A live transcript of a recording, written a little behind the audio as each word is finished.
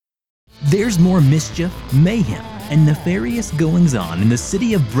There's more mischief, mayhem, and nefarious goings-on in the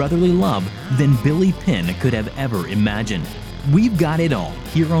city of brotherly love than Billy Penn could have ever imagined. We've got it all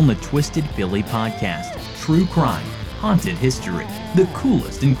here on the Twisted Philly podcast. True crime, haunted history, the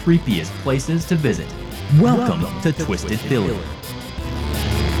coolest and creepiest places to visit. Welcome to Twisted Philly.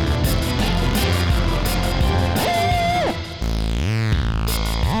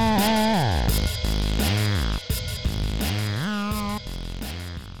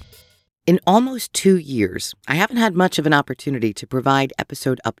 In almost 2 years, I haven't had much of an opportunity to provide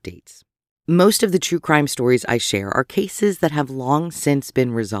episode updates. Most of the true crime stories I share are cases that have long since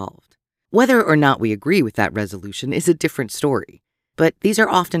been resolved. Whether or not we agree with that resolution is a different story, but these are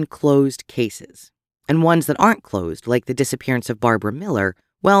often closed cases. And ones that aren't closed, like the disappearance of Barbara Miller,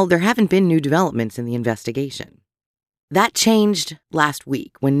 well, there haven't been new developments in the investigation. That changed last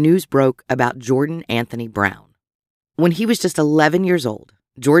week when news broke about Jordan Anthony Brown. When he was just 11 years old,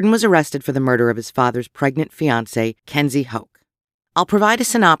 Jordan was arrested for the murder of his father's pregnant fiancée, Kenzie Hoke. I'll provide a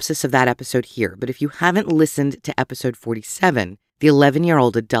synopsis of that episode here, but if you haven't listened to episode 47, the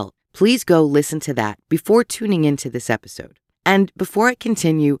 11-year-old adult, please go listen to that before tuning into this episode. And before I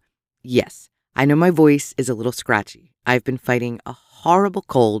continue, yes, I know my voice is a little scratchy. I've been fighting a horrible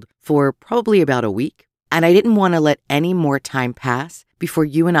cold for probably about a week, and I didn't want to let any more time pass before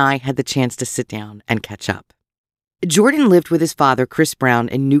you and I had the chance to sit down and catch up. Jordan lived with his father, Chris Brown,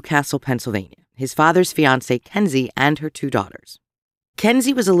 in Newcastle, Pennsylvania, his father's fiancée, Kenzie, and her 2 daughters.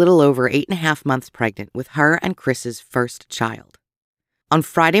 Kenzie was a little over 8.5 months pregnant with her and Chris's first child. On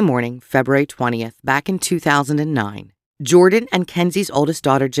Friday morning, February 20th, back in 2009, Jordan and Kenzie's oldest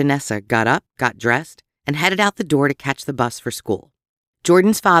daughter, Janessa, got up, got dressed, and headed out the door to catch the bus for school.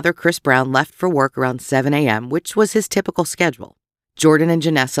 Jordan's father, Chris Brown, left for work around 7 a.m., which was his typical schedule. Jordan and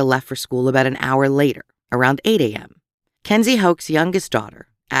Janessa left for school about an hour later, around 8 a.m. Kenzie Hoke's youngest daughter,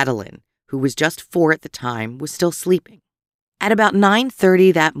 Adeline, who was just 4 at the time, was still sleeping. At about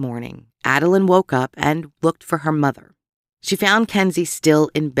 9:30 that morning, Adeline woke up and looked for her mother. She found Kenzie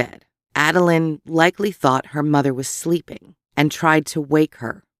still in bed. Adeline likely thought her mother was sleeping and tried to wake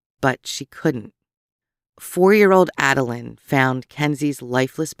her, but she couldn't. 4-year-old Adeline found Kenzie's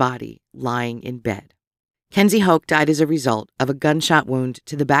lifeless body lying in bed. Kenzie Hoke died as a result of a gunshot wound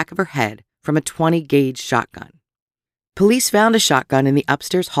to the back of her head from a .20-gauge shotgun. Police found a shotgun in the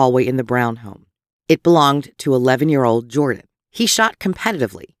upstairs hallway in the Brown home. It belonged to 11-year-old Jordan. He shot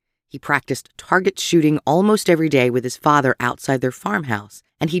competitively. He practiced target shooting almost every day with his father outside their farmhouse,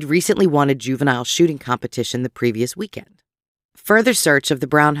 and he'd recently won a juvenile shooting competition the previous weekend. Further search of the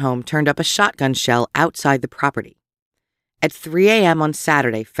Brown home turned up a shotgun shell outside the property. At 3 a.m. on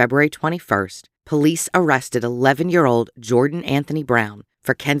Saturday, February 21st, police arrested 11-year-old Jordan Anthony Brown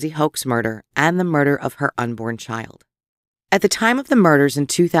for Kenzie Hoke's murder and the murder of her unborn child. At the time of the murders in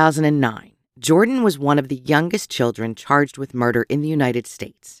 2009, Jordan was one of the youngest children charged with murder in the United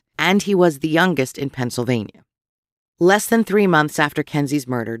States, and he was the youngest in Pennsylvania. Less than 3 months after Kenzie's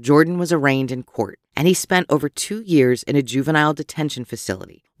murder, Jordan was arraigned in court, and he spent over 2 years in a juvenile detention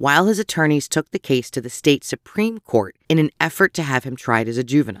facility while his attorneys took the case to the state Supreme Court in an effort to have him tried as a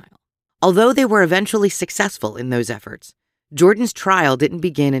juvenile. Although they were eventually successful in those efforts, Jordan's trial didn't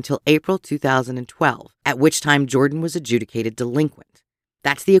begin until April 2012, at which time Jordan was adjudicated delinquent.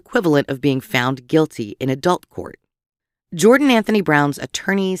 That's the equivalent of being found guilty in adult court. Jordan Anthony Brown's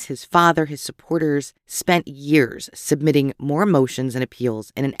attorneys, his father, his supporters spent years submitting more motions and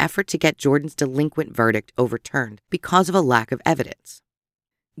appeals in an effort to get Jordan's delinquent verdict overturned because of a lack of evidence.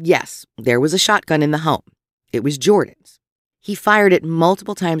 Yes, there was a shotgun in the home. It was Jordan's. He fired it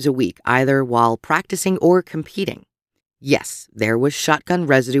multiple times a week, either while practicing or competing. Yes, there was shotgun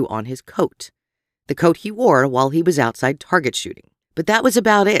residue on his coat, the coat he wore while he was outside target shooting. But that was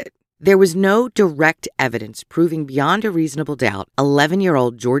about it. There was no direct evidence proving beyond a reasonable doubt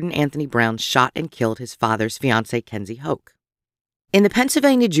 11-year-old Jordan Anthony Brown shot and killed his father's fiancée, Kenzie Hoke. In the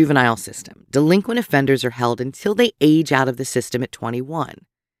Pennsylvania juvenile system, delinquent offenders are held until they age out of the system at 21.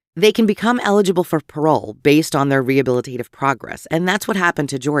 They can become eligible for parole based on their rehabilitative progress, and that's what happened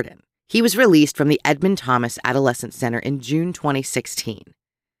to Jordan. He was released from the Edmund Thomas Adolescent Center in June 2016,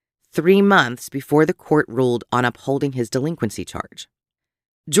 3 months before the court ruled on upholding his delinquency charge.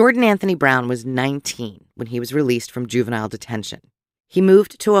 Jordan Anthony Brown was 19 when he was released from juvenile detention. He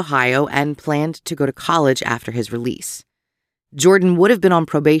moved to Ohio and planned to go to college after his release. Jordan would have been on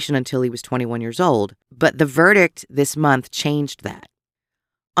probation until he was 21 years old, but the verdict this month changed that.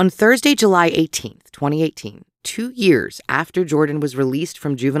 On Thursday, July 18th, 2018, 2 years after Jordan was released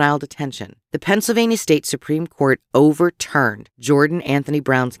from juvenile detention, the Pennsylvania State Supreme Court overturned Jordan Anthony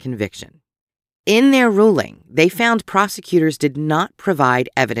Brown's conviction. In their ruling, they found prosecutors did not provide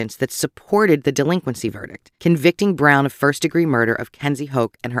evidence that supported the delinquency verdict, convicting Brown of first-degree murder of Kenzie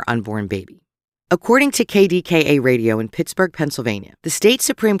Hoke and her unborn baby. According to KDKA Radio in Pittsburgh, Pennsylvania, the state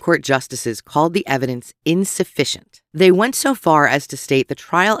Supreme Court justices called the evidence insufficient. They went so far as to state the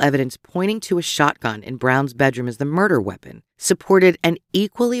trial evidence pointing to a shotgun in Brown's bedroom as the murder weapon supported an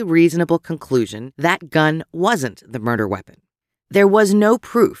equally reasonable conclusion that gun wasn't the murder weapon. There was no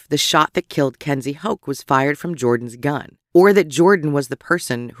proof the shot that killed Kenzie Hoke was fired from Jordan's gun, or that Jordan was the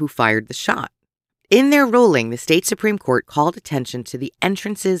person who fired the shot. In their ruling, the state Supreme Court called attention to the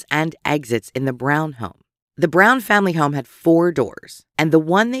entrances and exits in the Brown home. The Brown family home had 4 doors, and the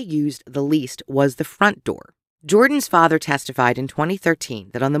one they used the least was the front door. Jordan's father testified in 2013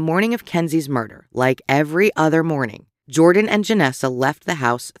 that on the morning of Kenzie's murder, like every other morning, Jordan and Janessa left the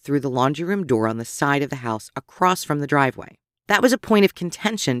house through the laundry room door on the side of the house across from the driveway. That was a point of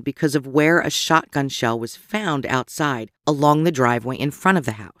contention because of where a shotgun shell was found outside along the driveway in front of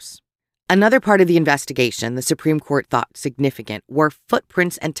the house. Another part of the investigation the Supreme Court thought significant were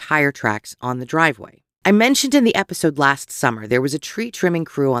footprints and tire tracks on the driveway. I mentioned in the episode last summer there was a tree trimming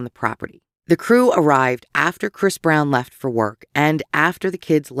crew on the property. The crew arrived after Chris Brown left for work and after the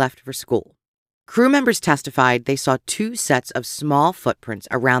kids left for school. Crew members testified they saw 2 sets of small footprints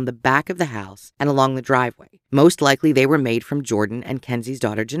around the back of the house and along the driveway. Most likely they were made from Jordan and Kenzie's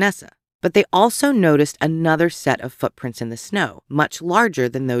daughter Janessa. But they also noticed another set of footprints in the snow, much larger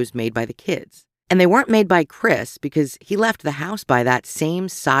than those made by the kids. And they weren't made by Chris because he left the house by that same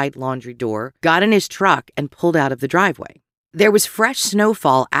side laundry door, got in his truck, and pulled out of the driveway. There was fresh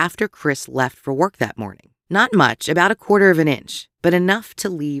snowfall after Chris left for work that morning. Not much, about 1/4 of an inch, but enough to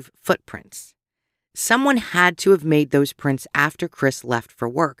leave footprints. Someone had to have made those prints after Chris left for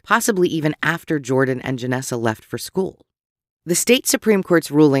work, possibly even after Jordan and Janessa left for school. The state Supreme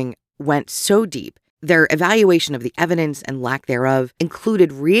Court's ruling went so deep, their evaluation of the evidence and lack thereof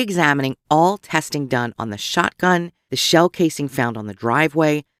included re-examining all testing done on the shotgun, the shell casing found on the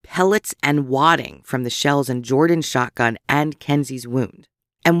driveway, pellets and wadding from the shells in Jordan's shotgun and Kenzie's wound.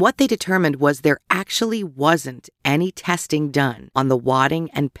 And what they determined was there actually wasn't any testing done on the wadding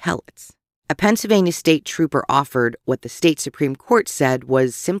and pellets. A Pennsylvania state trooper offered what the state Supreme Court said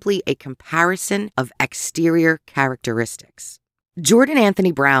was simply a comparison of exterior characteristics. Jordan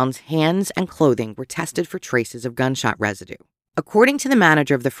Anthony Brown's hands and clothing were tested for traces of gunshot residue. According to the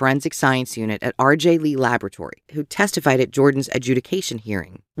manager of the Forensic Science Unit at R.J. Lee Laboratory, who testified at Jordan's adjudication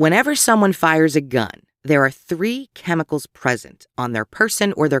hearing, whenever someone fires a gun, there are 3 chemicals present on their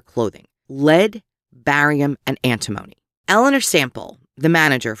person or their clothing: lead, barium, and antimony. Eleanor Sample, the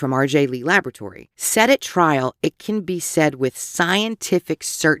manager from R.J. Lee Laboratory, said at trial it can be said with scientific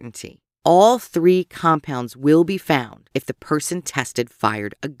certainty all 3 compounds will be found if the person tested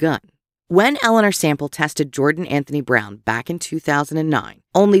fired a gun. When Eleanor Sample tested Jordan Anthony Brown back in 2009,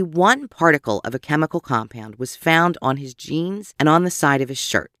 only 1 particle of a chemical compound was found on his jeans and on the side of his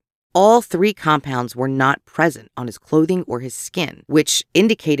shirt. All 3 compounds were not present on his clothing or his skin, which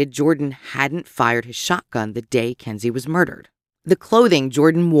indicated Jordan hadn't fired his shotgun the day Kenzie was murdered. The clothing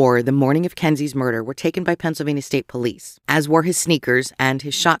Jordan wore the morning of Kenzie's murder were taken by Pennsylvania State Police, as were his sneakers and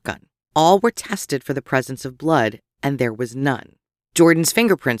his shotgun. All were tested for the presence of blood, and there was none. Jordan's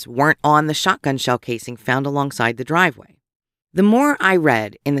fingerprints weren't on the shotgun shell casing found alongside the driveway. The more I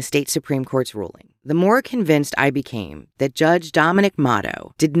read in the state Supreme Court's ruling, the more convinced I became that Judge Dominic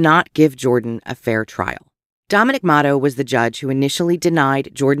Motto did not give Jordan a fair trial. Dominic Motto was the judge who initially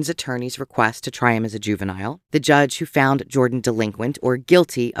denied Jordan's attorney's request to try him as a juvenile, the judge who found Jordan delinquent or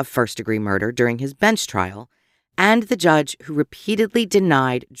guilty of first-degree murder during his bench trial, and the judge who repeatedly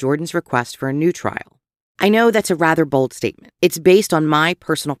denied Jordan's request for a new trial. I know that's a rather bold statement. It's based on my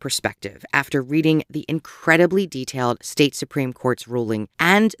personal perspective after reading the incredibly detailed state Supreme Court's ruling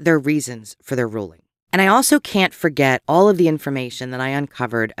and their reasons for their ruling. And I also can't forget all of the information that I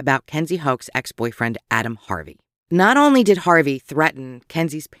uncovered about Kenzie Hoke's ex-boyfriend, Adam Harvey. Not only did Harvey threaten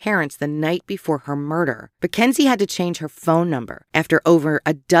Kenzie's parents the night before her murder, but Kenzie had to change her phone number after over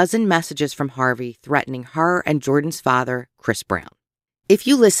a dozen messages from Harvey threatening her and Jordan's father, Chris Brown. If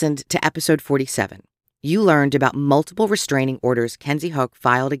you listened to episode 47, you learned about multiple restraining orders Kenzie Hoke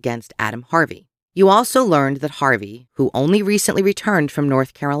filed against Adam Harvey. You also learned that Harvey, who only recently returned from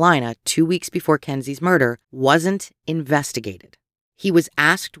North Carolina 2 weeks before Kenzie's murder, wasn't investigated. He was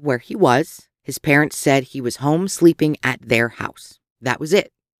asked where he was. His parents said he was home sleeping at their house. That was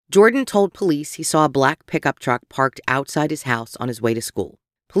it. Jordan told police he saw a black pickup truck parked outside his house on his way to school.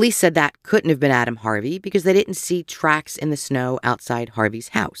 Police said that couldn't have been Adam Harvey because they didn't see tracks in the snow outside Harvey's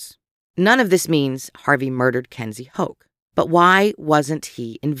house. None of this means Harvey murdered Kenzie Hoke. But why wasn't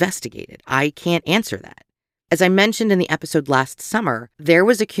he investigated? I can't answer that. As I mentioned in the episode last summer, there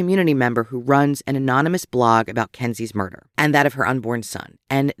was a community member who runs an anonymous blog about Kenzie's murder and that of her unborn son,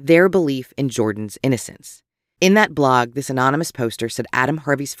 and their belief in Jordan's innocence. In that blog, this anonymous poster said Adam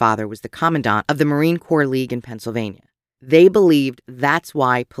Harvey's father was the commandant of the Marine Corps League in Pennsylvania. They believed that's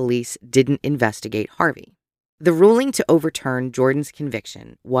why police didn't investigate Harvey. The ruling to overturn Jordan's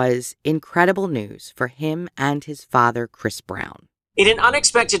conviction was incredible news for him and his father, Chris Brown. In an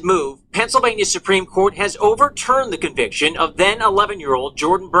unexpected move, Pennsylvania Supreme Court has overturned the conviction of then 11-year-old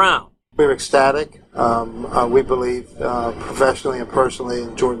Jordan Brown. We're ecstatic. We believe professionally and personally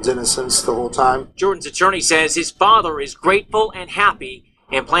in Jordan's innocence the whole time. Jordan's attorney says his father is grateful and happy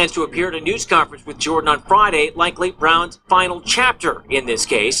and plans to appear at a news conference with Jordan on Friday, likely Brown's final chapter in this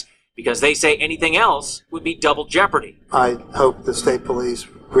case, because they say anything else would be double jeopardy. I hope the state police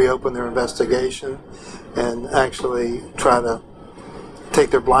reopen their investigation and actually try to take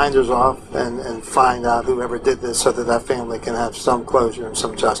their blinders off and find out whoever did this so that that family can have some closure and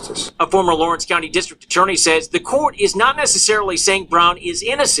some justice. A former Lawrence County District Attorney says the court is not necessarily saying Brown is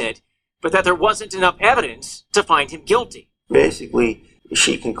innocent, but that there wasn't enough evidence to find him guilty. Basically,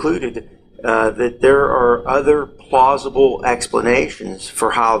 she concluded that there are other plausible explanations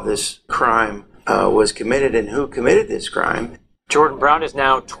for how this crime was committed and who committed this crime. Jordan Brown is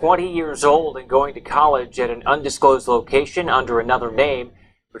now 20 years old and going to college at an undisclosed location under another name.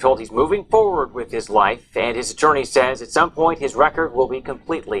 We're told he's moving forward with his life, and his attorney says at some point his record will be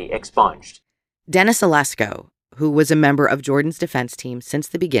completely expunged. Dennis Olesko, who was a member of Jordan's defense team since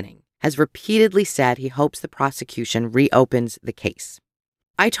the beginning, has repeatedly said he hopes the prosecution reopens the case.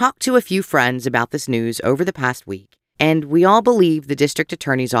 I talked to a few friends about this news over the past week, and we all believe the district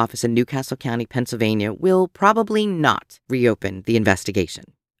attorney's office in Newcastle County, Pennsylvania, will probably not reopen the investigation.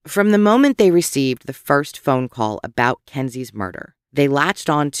 From the moment they received the first phone call about Kenzie's murder, they latched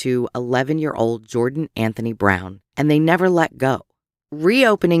on to 11-year-old Jordan Anthony Brown, and they never let go.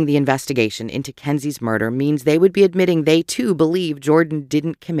 Reopening the investigation into Kenzie's murder means they would be admitting they too believe Jordan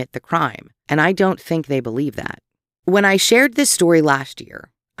didn't commit the crime, and I don't think they believe that. When I shared this story last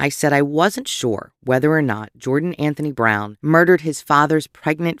year, I said I wasn't sure whether or not Jordan Anthony Brown murdered his father's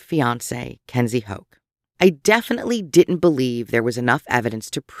pregnant fiancée, Kenzie Hoke. I definitely didn't believe there was enough evidence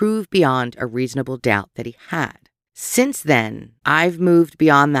to prove beyond a reasonable doubt that he had. Since then, I've moved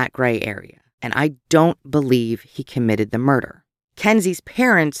beyond that gray area, and I don't believe he committed the murder. Kenzie's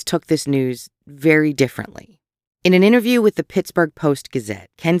parents took this news very differently. In an interview with the Pittsburgh Post-Gazette,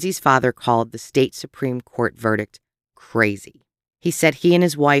 Kenzie's father called the state Supreme Court verdict crazy. He said he and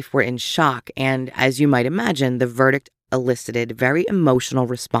his wife were in shock, and as you might imagine, the verdict elicited very emotional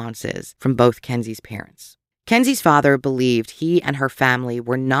responses from both Kenzie's parents. Kenzie's father believed he and her family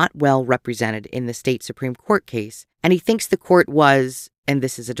were not well represented in the state Supreme Court case, and he thinks the court was, and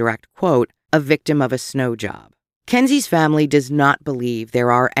this is a direct quote, a victim of a snow job. Kenzie's family does not believe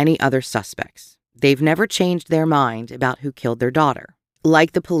there are any other suspects. They've never changed their mind about who killed their daughter.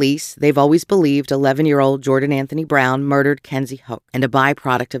 Like the police, they've always believed 11-year-old Jordan Anthony Brown murdered Kenzie Hoke, and a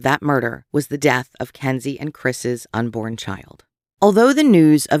byproduct of that murder was the death of Kenzie and Chris's unborn child. Although the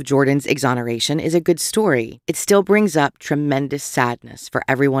news of Jordan's exoneration is a good story, it still brings up tremendous sadness for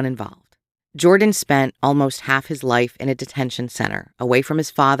everyone involved. Jordan spent almost half his life in a detention center, away from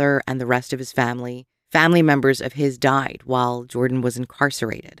his father and the rest of his family. Family members of his died while Jordan was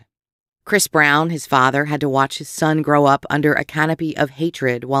incarcerated. Chris Brown, his father, had to watch his son grow up under a canopy of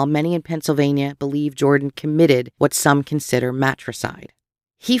hatred while many in Pennsylvania believe Jordan committed what some consider matricide.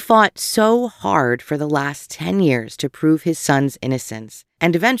 He fought so hard for the last 10 years to prove his son's innocence,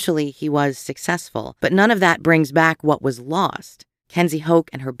 and eventually he was successful, but none of that brings back what was lost. Kenzie Hoke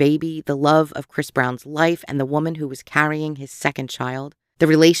and her baby, the love of Chris Brown's life and the woman who was carrying his second child, the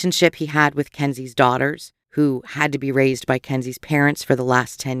relationship he had with Kenzie's daughters, who had to be raised by Kenzie's parents for the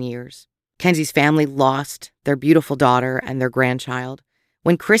last 10 years. Kenzie's family lost their beautiful daughter and their grandchild.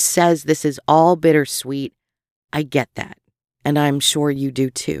 When Chris says this is all bittersweet, I get that, and I'm sure you do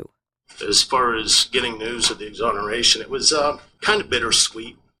too. As far as getting news of the exoneration, it was kind of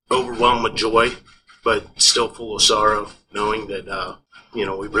bittersweet, overwhelmed with joy, but still full of sorrow, knowing that,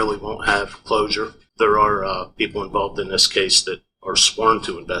 we really won't have closure. There are people involved in this case that are sworn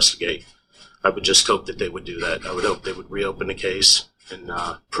to investigate. I would just hope that they would do that. I would hope they would reopen the case and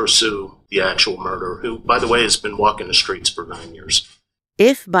pursue the actual murderer, who, by the way, has been walking the streets for 9 years.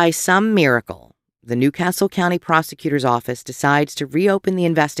 If by some miracle, the Newcastle County Prosecutor's Office decides to reopen the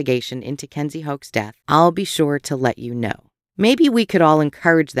investigation into Kenzie Hoke's death, I'll be sure to let you know. Maybe we could all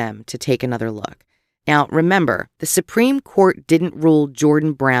encourage them to take another look. Now, remember, the Supreme Court didn't rule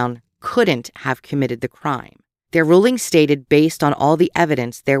Jordan Brown couldn't have committed the crime. Their ruling stated based on all the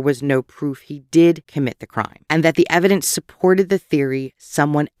evidence there was no proof he did commit the crime, and that the evidence supported the theory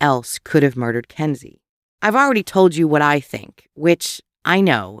someone else could have murdered Kenzie. I've already told you what I think, which I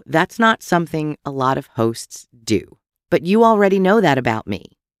know that's not something a lot of hosts do. But you already know that about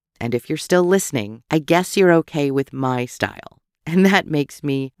me. And if you're still listening, I guess you're okay with my style. And that makes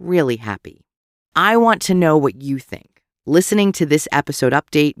me really happy. I want to know what you think. Listening to this episode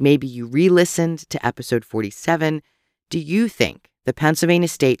update, maybe you re-listened to episode 47. Do you think the Pennsylvania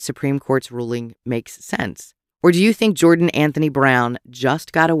State Supreme Court's ruling makes sense? Or do you think Jordan Anthony Brown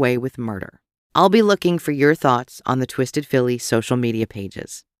just got away with murder? I'll be looking for your thoughts on the Twisted Philly social media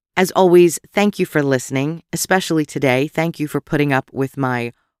pages. As always, thank you for listening, especially today. Thank you for putting up with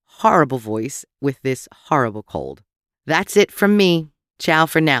my horrible voice with this horrible cold. That's it from me. Ciao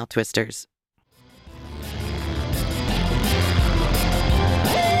for now, Twisters.